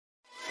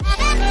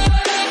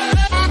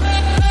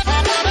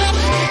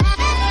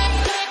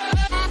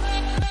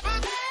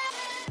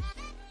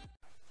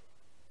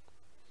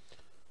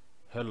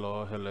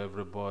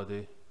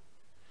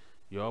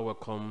You are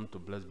welcome to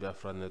Blessed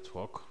Biafra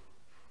Network.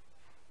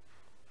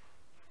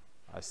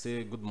 I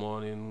say good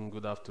morning,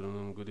 good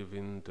afternoon, good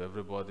evening to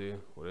everybody,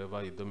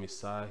 wherever you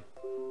domicile,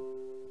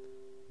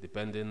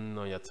 depending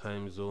on your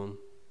time zone.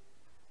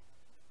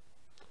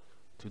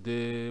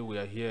 Today we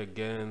are here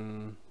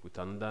again with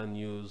another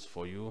news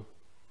for you,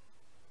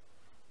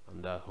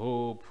 and I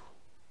hope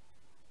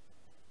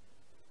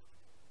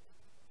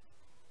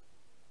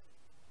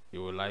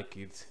you will like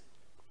it.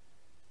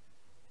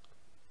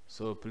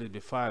 So please,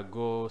 before I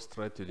go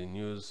straight to the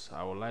news,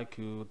 I would like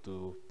you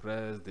to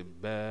press the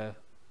bell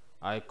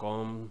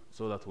icon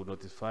so that we'll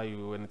notify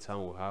you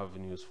anytime we have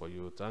news for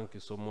you. Thank you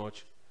so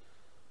much.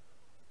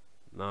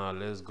 Now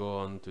let's go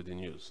on to the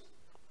news.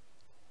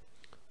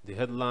 The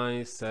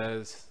headline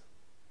says,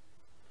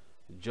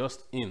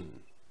 just in,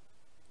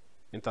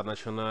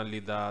 international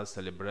leaders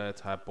celebrate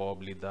Ipob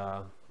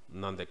leader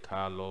Nnamdi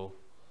Kanu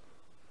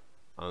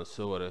and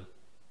Sowore.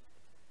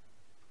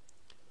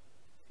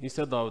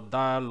 Instead of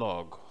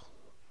dialogue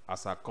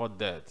as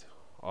accorded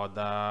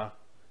other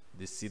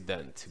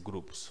dissident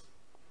groups,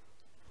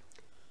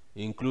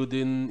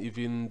 including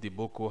even the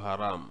Boko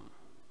Haram,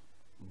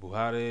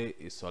 Buhari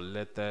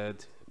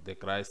isolated the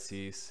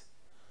crisis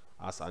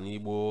as an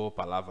Igbo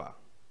palaver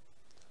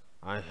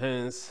and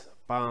hence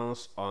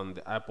pounced on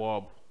the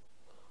Ipob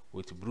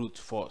with brute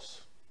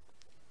force.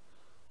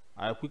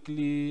 I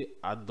quickly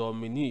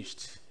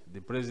admonished the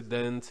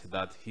president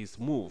that his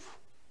move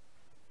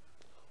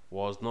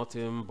was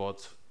nothing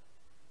but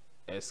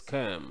a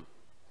scam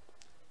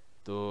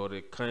to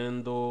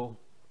rekindle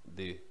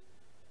the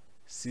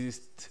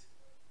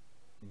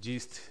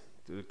gist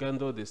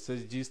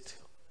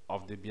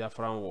of the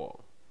Biafran War.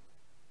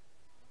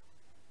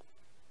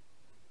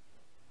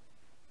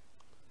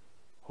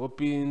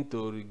 Hoping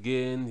to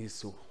regain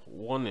his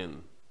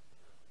warning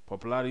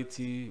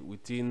popularity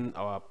within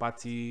our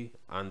party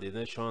and the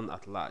nation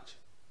at large.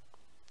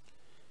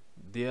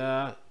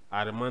 There,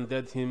 I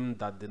reminded him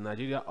that the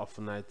Nigeria of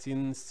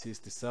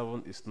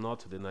 1967 is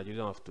not the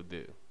Nigeria of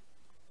today.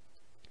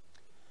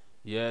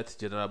 Yet,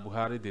 General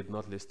Buhari did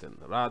not listen.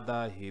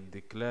 Rather, he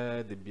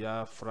declared the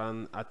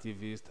Biafran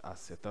activist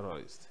as a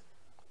terrorist.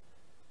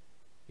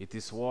 It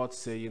is worth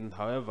saying,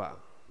 however,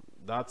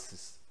 that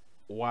is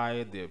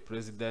why the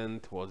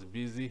president was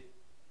busy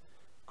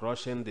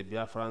crushing the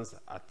Biafran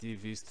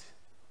activists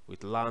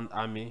with land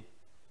army.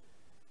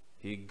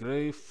 He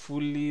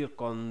gratefully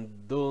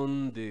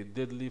condoned the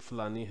deadly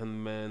Fulani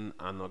Herdsmen,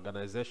 an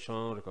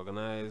organization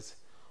recognized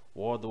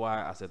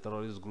worldwide as a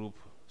terrorist group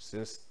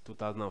since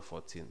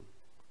 2014.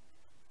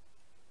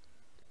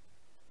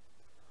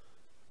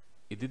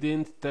 It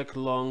didn't take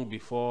long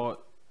before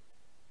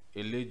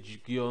a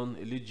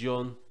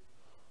legion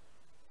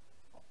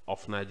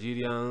of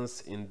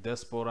Nigerians in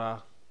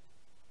diaspora,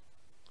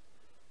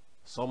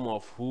 some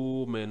of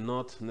who may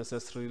not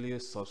necessarily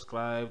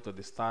subscribe to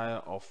the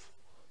style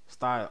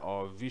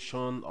or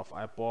vision of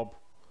Ipob,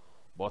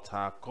 but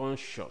are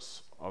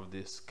conscious of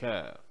the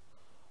scale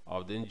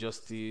of the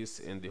injustice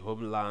in the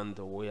homeland,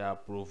 were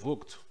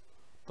provoked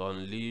to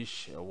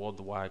unleash a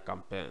worldwide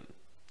campaign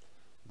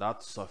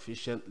that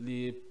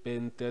sufficiently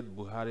painted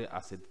Buhari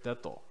as a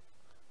dictator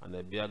and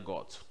a bear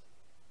god.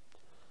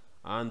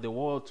 And the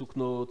world took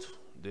note.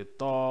 The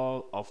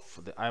toll of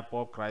the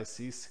Ipob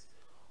crisis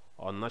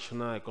on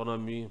national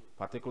economy,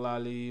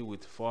 particularly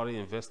with foreign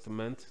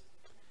investment,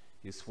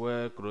 is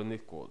well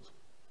chronicled.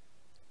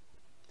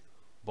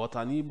 But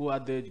an Igbo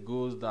adage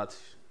goes that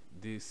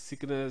the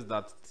sickness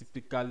that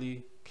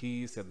typically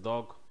kills a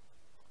dog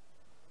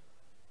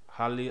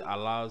hardly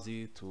allows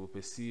it to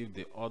perceive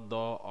the odor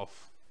of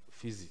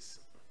feces.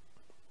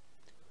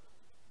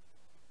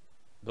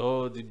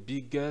 Though the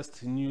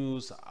biggest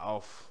news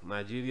of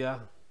Nigeria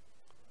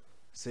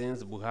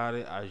since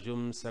Buhari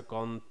assumed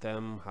second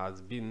term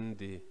has been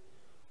the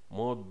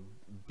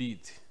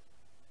morbid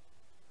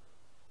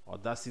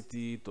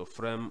audacity to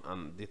frame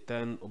and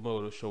detain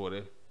Nnamdi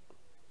Kanu,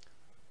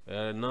 a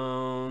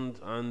renowned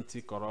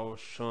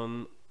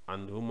anti-corruption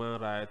and human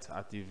rights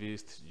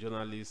activist,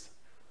 journalist,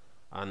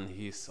 and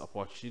his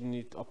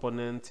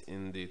opponent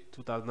in the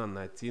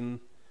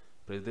 2019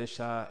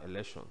 presidential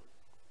election.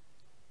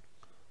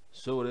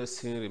 Sowore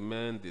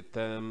remained the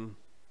term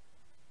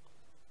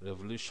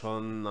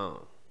revolution now,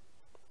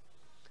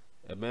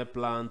 a mere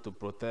plan to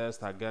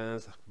protest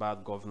against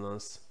bad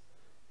governance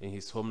in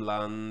his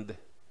homeland,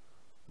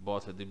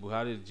 but the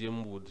Buhari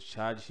regime would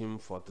charge him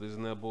for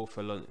treasonable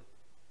felony.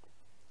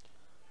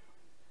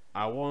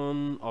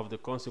 One of the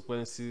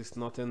consequences,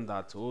 noting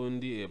that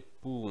only a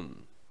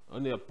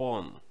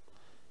pawn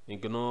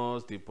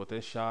ignores the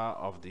potential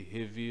of the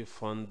heavy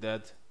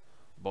funded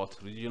but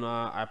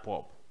regional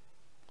Ipob,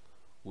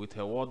 with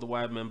a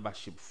worldwide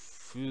membership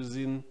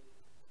fusing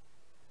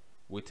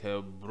with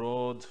a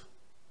broad-based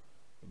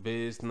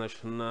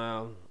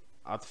national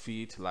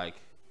outfit like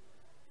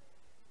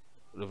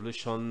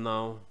Revolution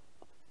Now.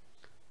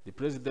 The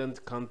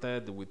president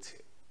countered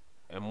with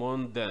a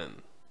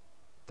mundane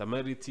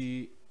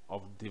temerity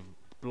of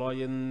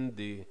deploying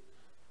the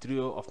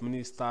trio of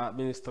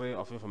Ministry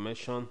of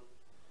Information,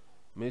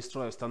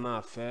 Ministry of External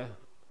Affairs,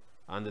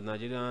 and the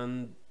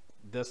Nigerian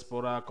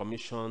Diaspora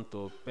Commission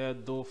to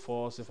peddle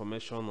false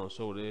information on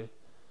Sowore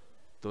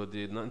to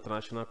the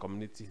international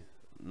community.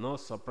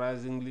 Not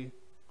surprisingly,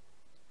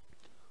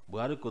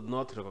 Buhari could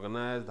not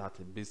recognize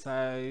that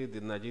beside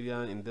the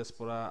Nigerian in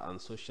diaspora and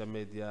social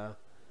media,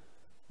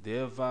 the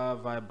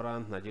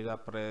ever-vibrant Nigeria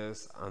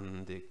press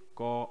and the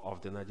core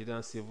of the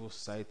Nigerian civil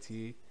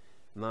society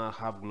now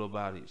have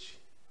global reach.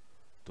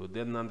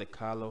 Today, Nnamdi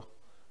Kanu,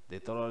 the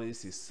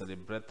terrorist, is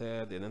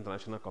celebrated in the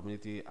international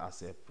community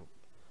as a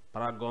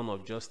paragon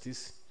of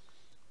justice.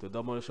 To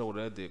demolish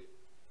the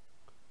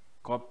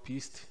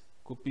coupist,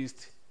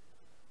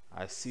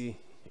 is seen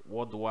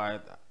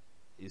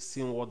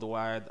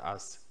worldwide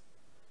as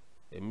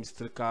a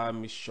mystical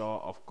mixture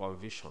of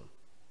conviction,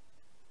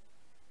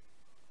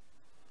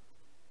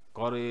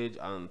 courage,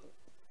 and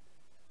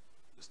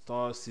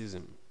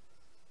stoicism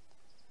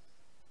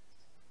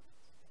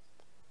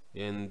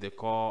in the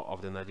core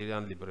of the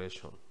Nigerian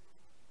liberation.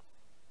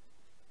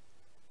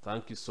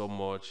 Thank you so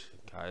much,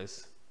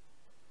 guys,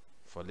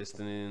 for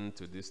listening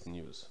to this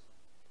news,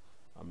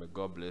 and may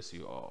God bless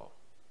you all.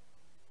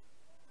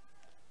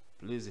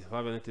 Please, if you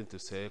have anything to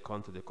say,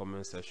 come to the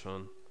comment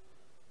section.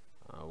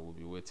 I will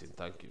be waiting.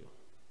 Thank you.